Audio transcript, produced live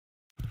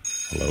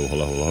Hello,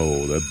 hello,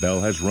 hello. The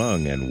bell has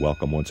rung, and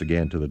welcome once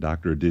again to the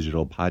Dr.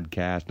 Digital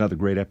Podcast. Another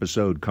great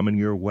episode coming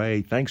your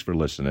way. Thanks for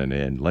listening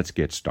in. Let's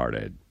get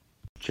started.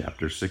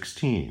 Chapter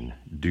 16,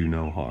 Do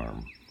No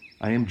Harm.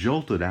 I am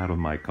jolted out of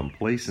my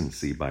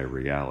complacency by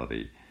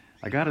reality.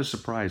 I got a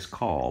surprise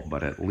call,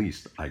 but at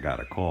least I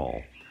got a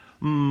call.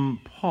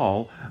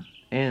 Paul,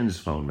 Anne's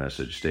phone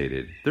message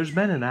stated, "There's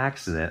been an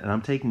accident, and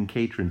I'm taking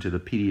Katrin to the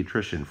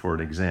pediatrician for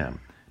an exam.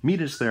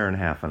 Meet us there in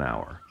half an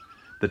hour."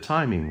 The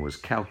timing was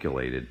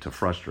calculated to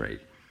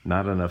frustrate.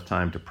 Not enough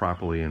time to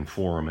properly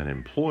inform an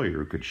employer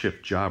who could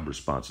shift job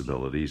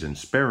responsibilities and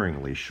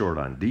sparingly short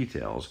on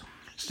details.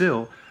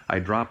 Still, I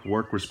dropped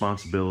work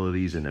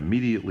responsibilities and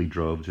immediately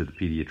drove to the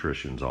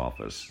pediatrician's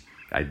office.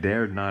 I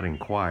dared not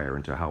inquire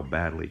into how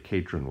badly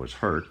Katrin was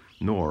hurt,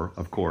 nor,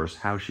 of course,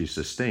 how she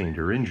sustained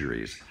her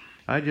injuries.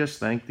 I just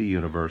thanked the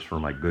universe for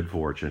my good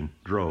fortune,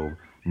 drove,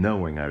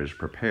 knowing I was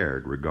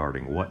prepared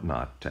regarding what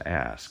not to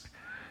ask.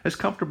 As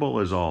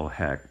comfortable as all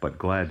heck, but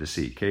glad to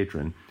see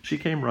Katrin, she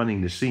came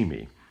running to see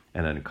me.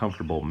 An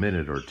uncomfortable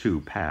minute or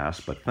two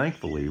passed, but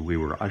thankfully we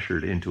were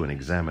ushered into an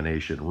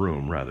examination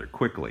room rather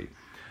quickly.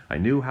 I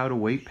knew how to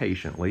wait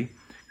patiently,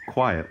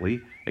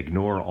 quietly,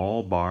 ignore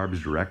all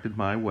barbs directed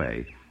my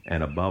way,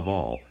 and above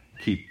all,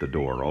 keep the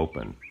door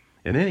open.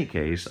 In any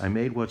case, I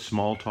made what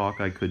small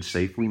talk I could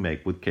safely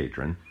make with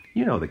Katrin.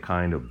 You know, the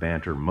kind of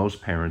banter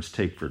most parents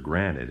take for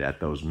granted at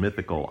those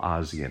mythical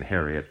Ozzie and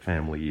Harriet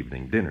family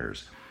evening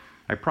dinners.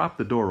 I propped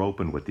the door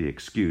open with the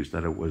excuse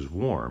that it was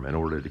warm in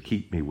order to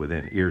keep me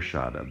within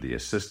earshot of the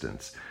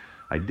assistants.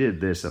 I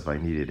did this if I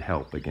needed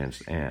help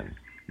against Anne.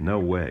 No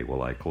way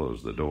will I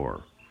close the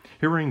door.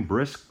 Hearing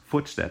brisk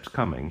footsteps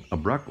coming,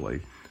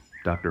 abruptly,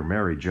 Dr.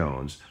 Mary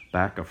Jones,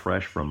 back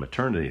afresh from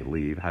maternity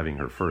leave, having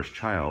her first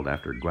child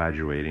after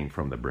graduating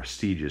from the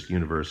prestigious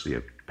University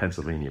of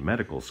Pennsylvania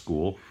Medical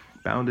School,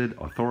 bounded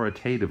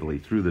authoritatively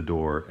through the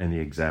door and the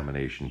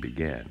examination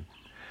began.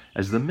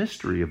 As the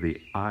mystery of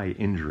the eye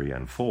injury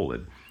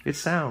unfolded, it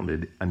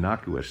sounded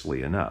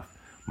innocuously enough.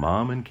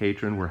 Mom and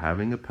Katrin were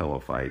having a pillow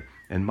fight,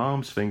 and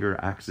Mom's finger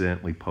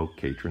accidentally poked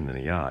Katrin in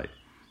the eye.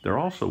 There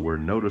also were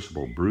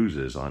noticeable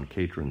bruises on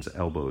Katrin's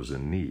elbows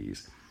and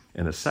knees.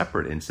 In a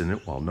separate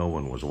incident, while no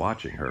one was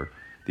watching her,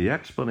 the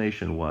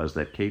explanation was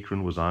that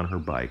Katrin was on her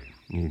bike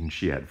and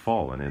she had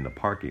fallen in the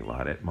parking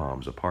lot at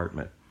Mom's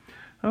apartment.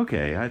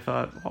 Okay, I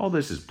thought, all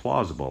this is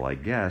plausible, I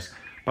guess,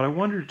 but I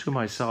wondered to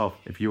myself,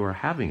 if you were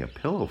having a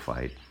pillow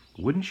fight,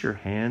 wouldn't your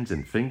hands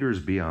and fingers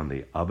be on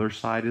the other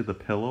side of the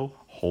pillow,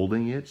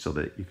 holding it so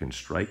that you can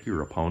strike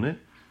your opponent?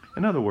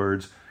 In other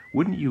words,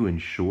 wouldn't you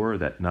ensure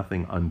that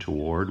nothing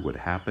untoward would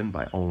happen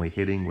by only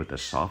hitting with the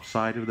soft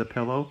side of the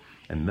pillow,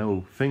 and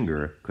no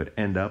finger could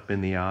end up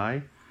in the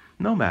eye?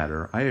 No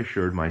matter, I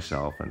assured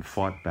myself and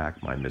fought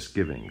back my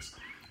misgivings.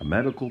 A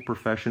medical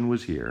profession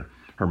was here.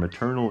 Her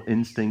maternal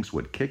instincts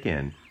would kick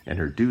in, and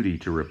her duty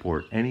to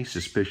report any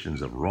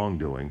suspicions of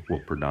wrongdoing will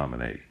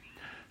predominate.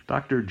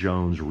 Dr.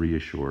 Jones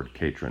reassured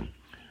Katrin.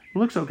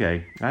 "Looks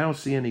okay. I don't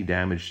see any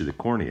damage to the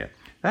cornea.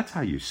 That's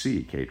how you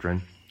see,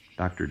 Katrin."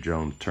 Dr.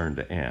 Jones turned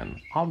to Anne.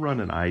 "I'll run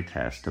an eye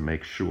test to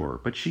make sure,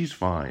 but she's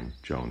fine,"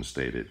 Jones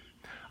stated.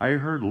 I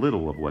heard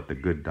little of what the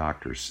good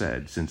doctor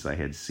said, since I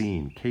had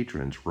seen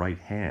Katrin's right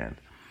hand.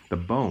 The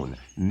bone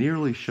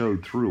nearly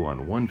showed through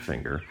on one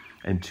finger,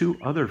 and two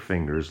other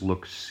fingers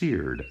looked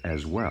seared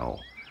as well.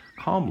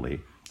 Calmly,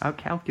 I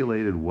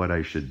calculated what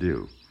I should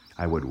do.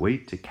 I would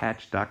wait to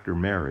catch Dr.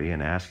 Mary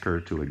and ask her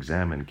to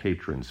examine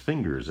Katrin's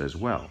fingers as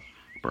well.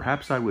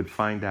 Perhaps I would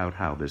find out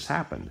how this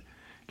happened.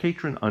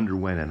 Katrin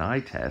underwent an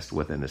eye test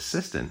with an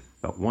assistant,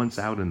 but once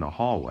out in the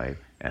hallway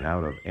and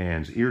out of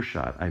Anne's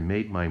earshot, I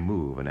made my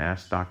move and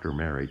asked Dr.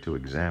 Mary to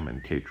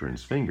examine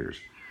Katrin's fingers.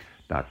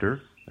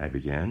 "Doctor," I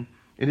began,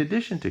 "in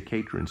addition to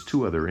Katrin's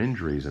two other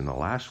injuries in the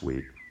last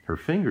week, her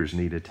fingers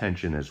need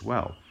attention as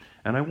well,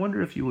 and I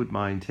wonder if you would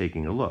mind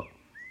taking a look."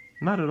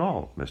 "Not at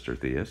all, Mr.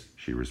 Theus,"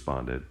 she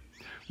responded.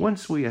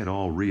 Once we had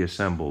all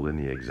reassembled in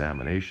the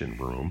examination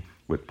room,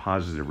 with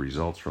positive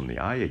results from the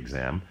eye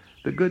exam,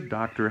 the good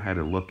doctor had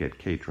a look at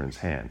Katrin's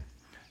hand.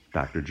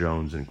 Dr.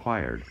 Jones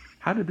inquired,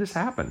 "How did this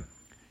happen?"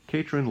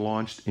 Katrin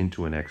launched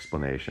into an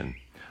explanation.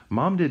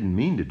 "Mom didn't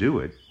mean to do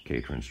it,"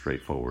 Katrin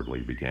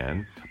straightforwardly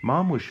began.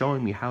 "Mom was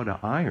showing me how to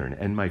iron,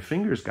 and my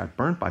fingers got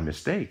burnt by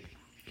mistake,"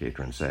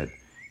 Katrin said.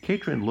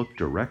 Katrin looked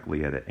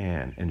directly at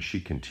Anne, and she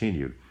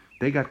continued,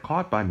 "They got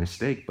caught by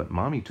mistake, but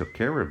Mommy took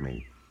care of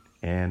me."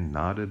 Anne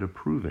nodded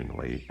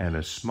approvingly, and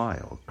a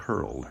smile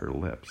curled her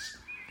lips.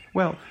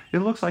 "Well, it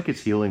looks like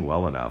it's healing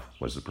well enough,"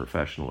 was the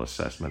professional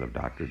assessment of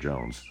Dr.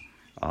 Jones.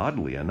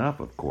 Oddly enough,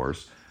 of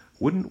course,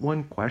 wouldn't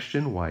one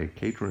question why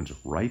Katrin's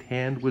right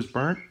hand was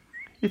burnt?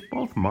 If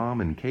both Mom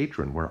and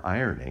Katrin were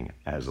ironing,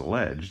 as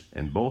alleged,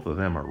 and both of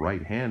them are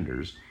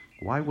right-handers,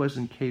 why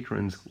wasn't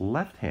Katrin's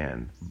left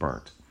hand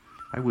burnt?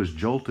 I was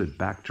jolted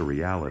back to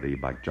reality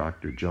by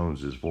Dr.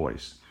 Jones's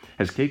voice.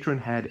 "Has Katrin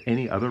had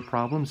any other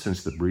problems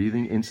since the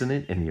breathing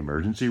incident in the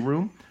emergency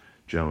room?"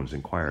 Jones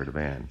inquired of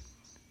Anne.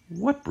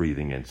 "What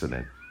breathing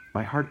incident?"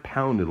 My heart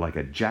pounded like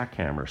a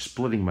jackhammer,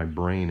 splitting my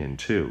brain in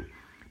two.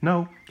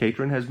 "No,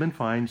 Katrin has been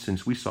fine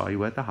since we saw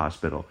you at the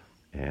hospital,"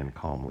 Anne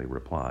calmly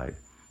replied.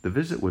 The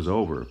visit was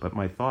over, but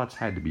my thoughts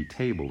had to be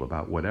tabled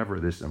about whatever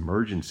this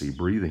emergency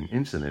breathing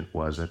incident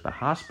was at the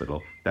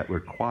hospital that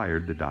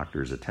required the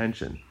doctor's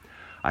attention.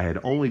 I had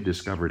only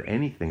discovered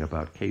anything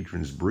about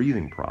Katrin's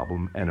breathing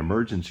problem and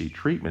emergency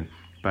treatment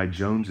by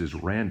Jones's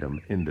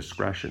random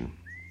indiscretion.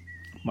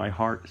 My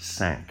heart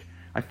sank.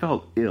 I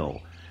felt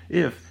ill.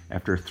 If,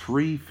 after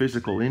 3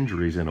 physical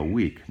injuries in a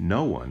week,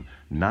 no one,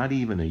 not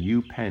even a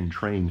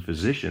UPenn-trained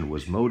physician,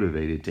 was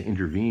motivated to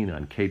intervene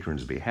on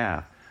Katrin's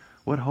behalf,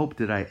 what hope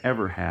did I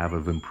ever have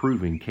of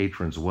improving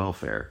Katrin's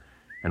welfare?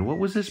 And what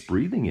was this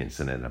breathing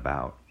incident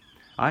about?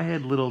 I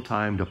had little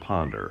time to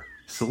ponder.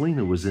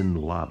 Selina was in the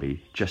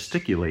lobby,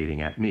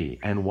 gesticulating at me,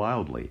 and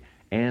wildly.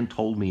 Anne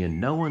told me in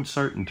no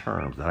uncertain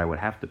terms that I would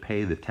have to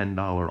pay the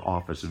 $10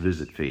 office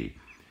visit fee.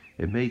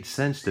 It made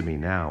sense to me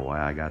now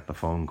why I got the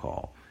phone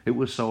call. It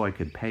was so I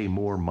could pay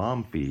more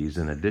mom fees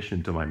in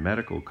addition to my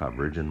medical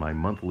coverage and my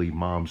monthly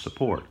mom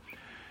support.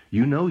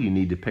 "You know you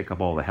need to pick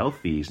up all the health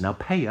fees. Now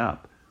pay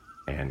up,"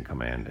 Anne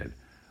commanded.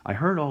 I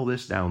heard all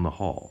this down the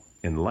hall.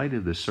 In light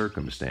of the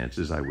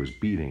circumstances, I was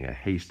beating a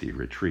hasty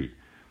retreat.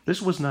 This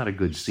was not a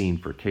good scene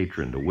for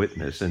Katrin to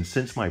witness, and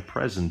since my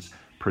presence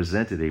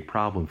presented a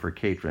problem for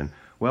Katrin,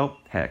 well,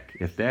 heck,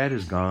 if Dad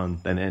is gone,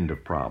 then end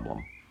of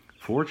problem.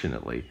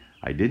 Fortunately,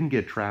 I didn't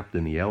get trapped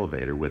in the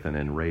elevator with an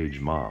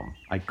enraged mom.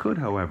 I could,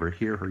 however,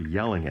 hear her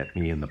yelling at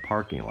me in the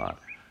parking lot.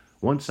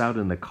 Once out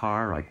in the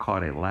car, I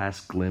caught a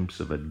last glimpse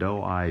of a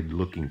doe-eyed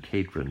looking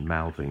Katrin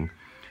mouthing,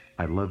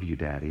 "I love you,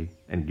 Daddy,"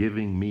 and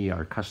giving me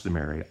our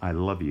customary "I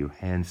love you"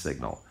 hand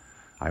signal.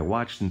 I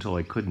watched until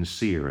I couldn't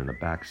see her in the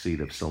back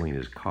seat of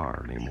Selina's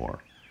car anymore.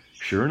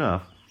 Sure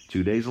enough,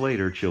 2 days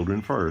later,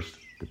 Children First,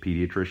 the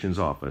pediatrician's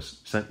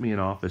office, sent me an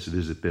office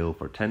visit bill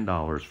for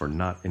 $10 for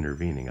not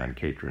intervening on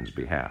Katrin's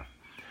behalf.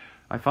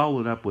 I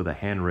followed up with a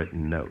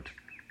handwritten note.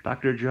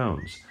 "Dr.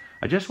 Jones,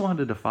 I just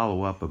wanted to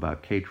follow up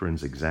about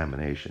Katrin's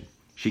examination.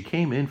 She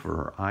came in for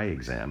her eye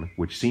exam,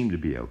 which seemed to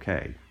be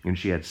okay, and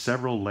she had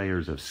several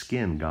layers of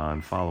skin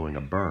gone following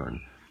a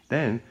burn.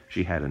 Then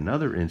she had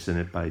another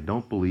incident, but I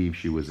don't believe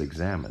she was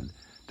examined.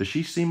 Does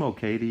she seem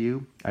okay to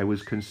you? I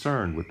was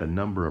concerned with the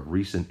number of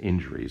recent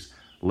injuries.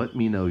 Let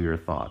me know your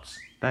thoughts.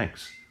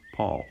 Thanks,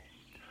 Paul."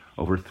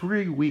 Over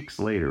 3 weeks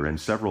later and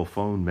several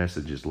phone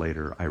messages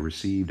later, I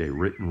received a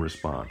written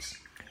response.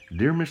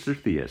 "Dear Mr.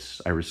 Theus,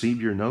 I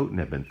received your note and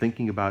have been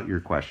thinking about your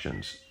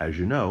questions. As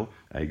you know,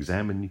 I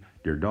examined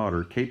your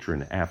daughter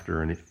Katrin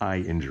after an eye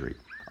injury.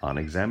 On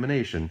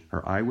examination,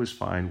 her eye was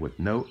fine with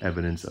no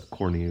evidence of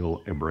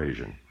corneal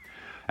abrasion.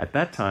 At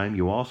that time,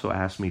 you also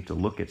asked me to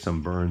look at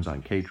some burns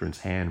on Katrin's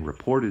hand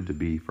reported to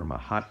be from a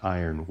hot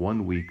iron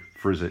 1-week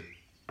visit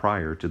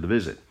prior to the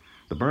visit.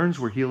 The burns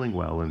were healing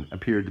well and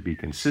appeared to be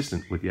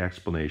consistent with the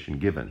explanation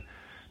given.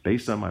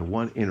 Based on my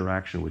one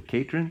interaction with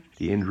Katrin,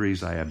 the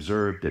injuries I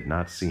observed did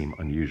not seem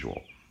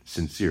unusual.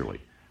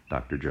 Sincerely,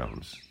 Dr.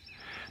 Jones."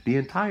 The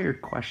entire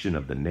question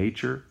of the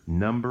nature,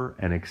 number,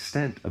 and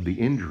extent of the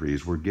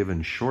injuries were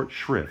given short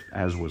shrift,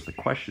 as was the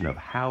question of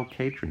how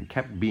Katrin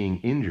kept being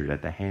injured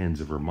at the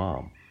hands of her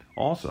mom.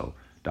 Also,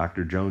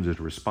 Dr. Jones's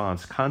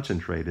response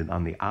concentrated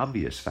on the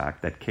obvious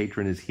fact that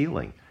Katrin is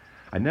healing.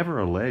 I never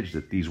alleged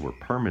that these were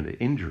permanent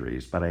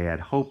injuries, but I had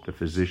hoped a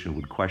physician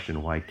would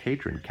question why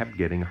Katrin kept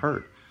getting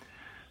hurt.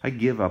 I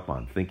give up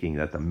on thinking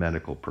that the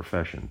medical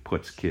profession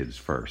puts kids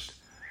first.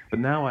 But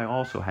now I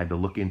also had to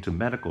look into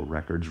medical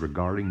records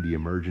regarding the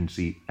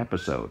emergency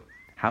episode.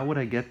 How would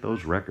I get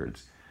those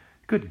records?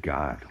 Good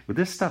God, would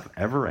this stuff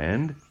ever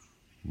end?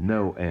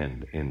 No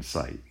end in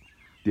sight.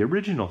 The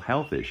original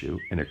health issue,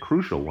 and a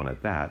crucial one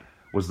at that,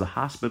 was the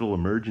hospital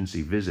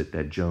emergency visit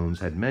that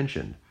Jones had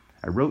mentioned.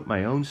 I wrote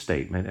my own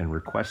statement and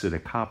requested a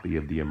copy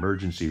of the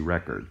emergency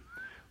record.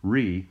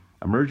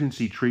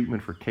 Emergency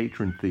treatment for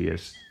Katrin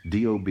Theus,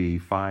 DOB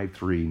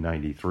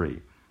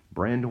 5393.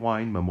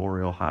 Brandywine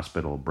Memorial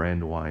Hospital,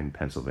 Brandywine,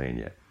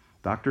 Pennsylvania.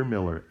 Dr.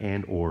 Miller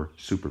and/or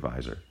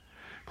supervisor.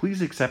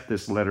 Please accept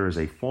this letter as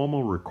a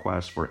formal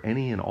request for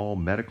any and all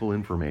medical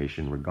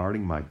information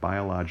regarding my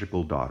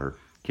biological daughter,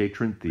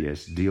 Katrin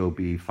Theus,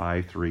 DOB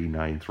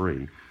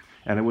 5393,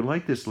 and I would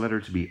like this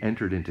letter to be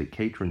entered into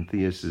Katrin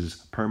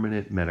Theus's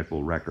permanent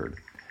medical record.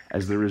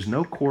 As there is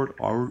no court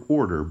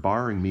order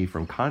barring me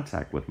from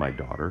contact with my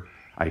daughter,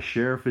 I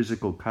share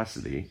physical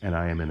custody, and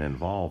I am an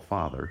involved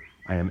father.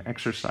 I am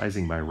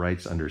exercising my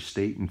rights under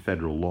state and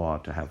federal law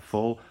to have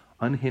full,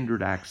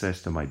 unhindered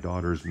access to my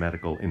daughter's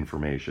medical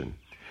information.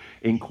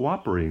 In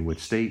cooperating with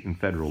state and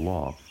federal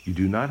law, you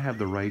do not have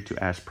the right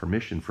to ask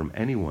permission from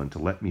anyone to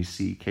let me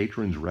see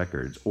Katrin's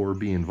records or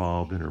be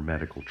involved in her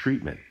medical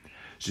treatment.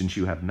 Since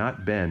you have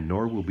not been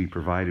nor will be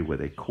provided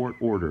with a court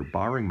order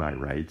barring my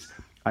rights,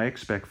 I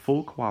expect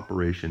full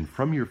cooperation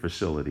from your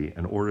facility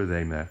in order that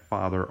I may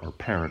father or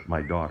parent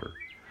my daughter.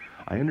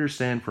 I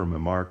understand from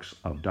remarks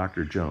of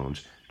Dr.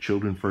 Jones,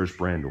 Children First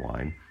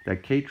Brandywine,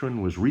 that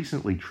Katrin was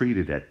recently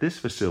treated at this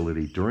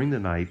facility during the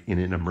night in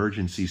an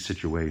emergency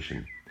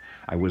situation.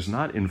 I was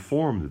not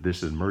informed of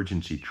this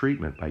emergency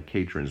treatment by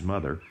Katrin's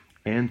mother,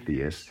 Anne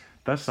Theus,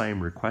 Thus, I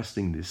am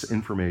requesting this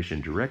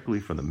information directly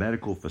from the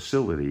medical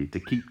facility to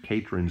keep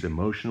Katrin's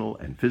emotional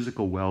and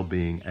physical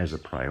well-being as a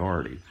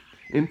priority.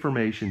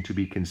 Information to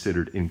be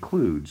considered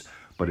includes,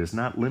 but is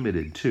not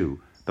limited to,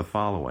 the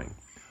following.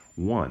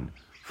 1.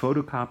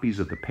 Photocopies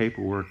of the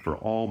paperwork for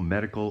all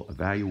medical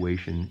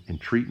evaluation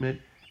and treatment,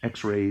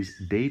 x-rays,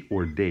 date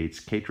or dates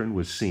Katrin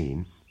was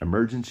seen,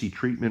 emergency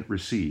treatment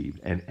received,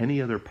 and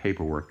any other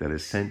paperwork that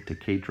is sent to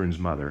Katrin's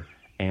mother,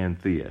 Ann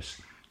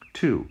Theus.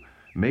 2.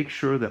 Make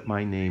sure that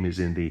my name is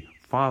in the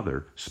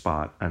father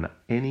spot on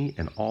any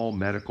and all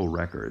medical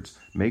records.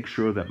 Make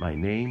sure that my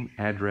name,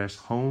 address,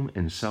 home,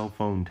 and cell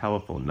phone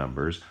telephone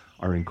numbers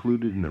are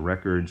included in the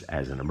records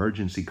as an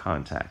emergency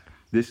contact.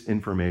 This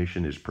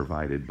information is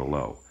provided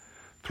below.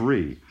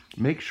 3.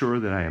 Make sure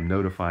that I am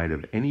notified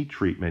of any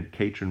treatment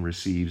Katrin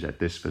receives at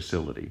this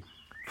facility.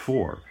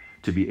 4.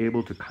 To be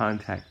able to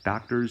contact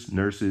doctors,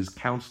 nurses,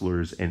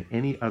 counselors, and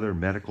any other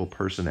medical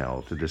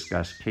personnel to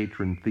discuss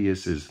Katrin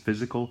Theus's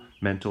physical,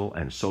 mental,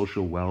 and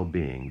social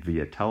well-being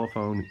via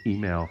telephone,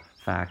 email,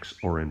 fax,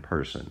 or in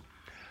person.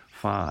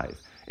 5.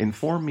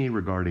 Inform me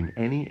regarding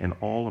any and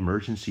all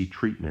emergency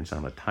treatments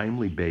on a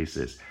timely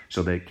basis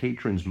so that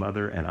Katrin's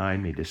mother and I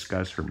may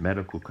discuss her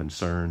medical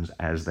concerns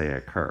as they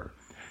occur.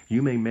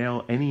 You may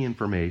mail any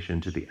information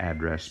to the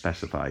address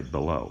specified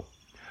below.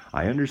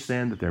 I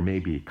understand that there may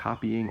be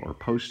copying or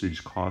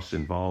postage costs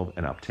involved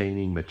in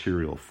obtaining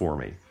material for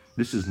me.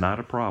 This is not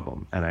a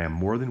problem, and I am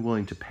more than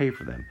willing to pay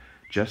for them.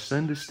 Just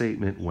send a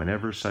statement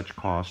whenever such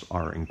costs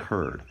are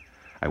incurred.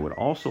 I would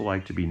also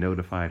like to be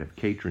notified of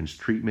Katrin's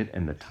treatment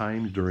and the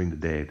times during the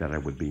day that I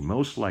would be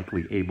most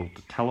likely able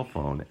to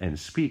telephone and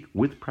speak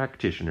with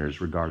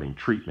practitioners regarding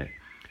treatment.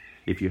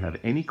 If you have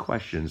any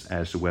questions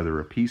as to whether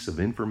a piece of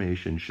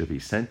information should be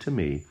sent to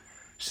me,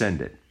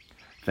 send it.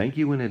 Thank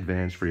you in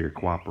advance for your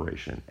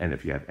cooperation, and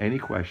if you have any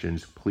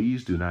questions,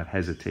 please do not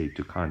hesitate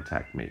to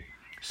contact me.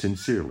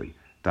 Sincerely,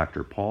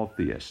 Dr. Paul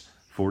Theus,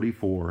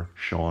 44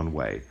 Shawn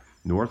Way,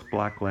 North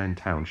Blackland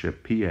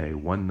Township, PA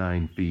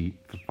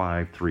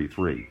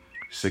 19533,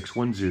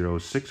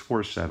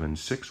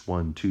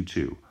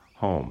 610-647-6122,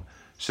 home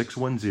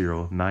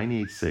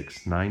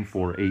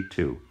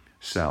 610-986-9482,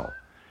 cell.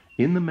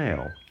 In the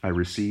mail, I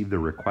received the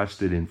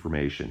requested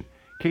information.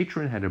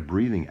 Katrin had a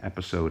breathing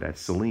episode at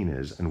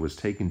Selena's and was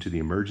taken to the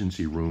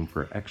emergency room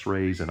for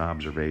x-rays and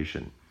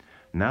observation.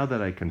 Now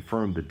that I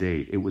confirmed the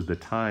date, it was the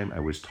time I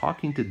was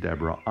talking to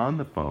Deborah on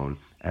the phone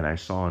and I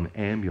saw an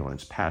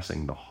ambulance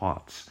passing the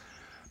Hots.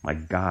 My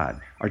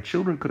God, our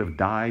children could have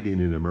died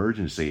in an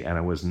emergency and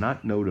I was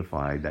not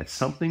notified that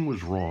something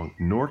was wrong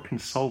nor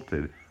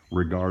consulted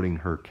regarding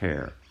her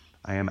care.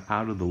 I am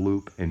out of the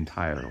loop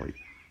entirely.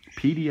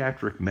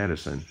 Pediatric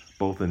medicine,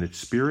 both in its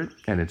spirit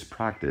and its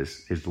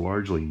practice, is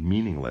largely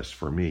meaningless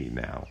for me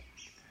now.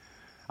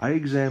 I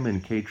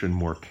examined Katrin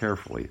more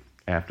carefully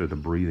after the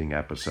breathing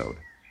episode.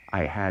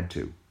 I had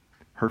to.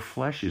 Her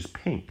flesh is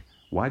pink.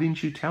 Why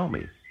didn't you tell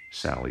me?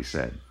 Sally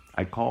said.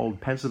 I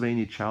called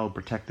Pennsylvania Child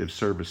Protective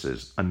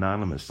Services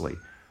anonymously.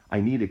 I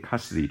need a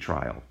custody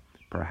trial.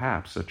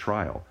 Perhaps a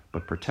trial,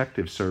 but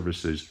Protective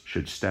Services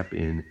should step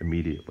in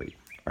immediately.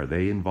 Are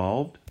they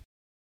involved?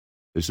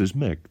 This is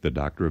Mick, the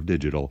Doctor of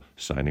Digital,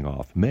 signing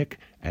off. Mick,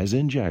 as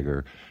in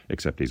Jagger,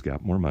 except he's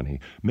got more money.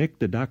 Mick,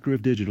 the Doctor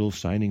of Digital,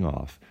 signing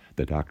off.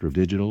 The Doctor of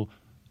Digital,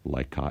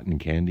 like cotton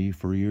candy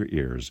for your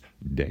ears,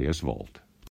 Deus Volt.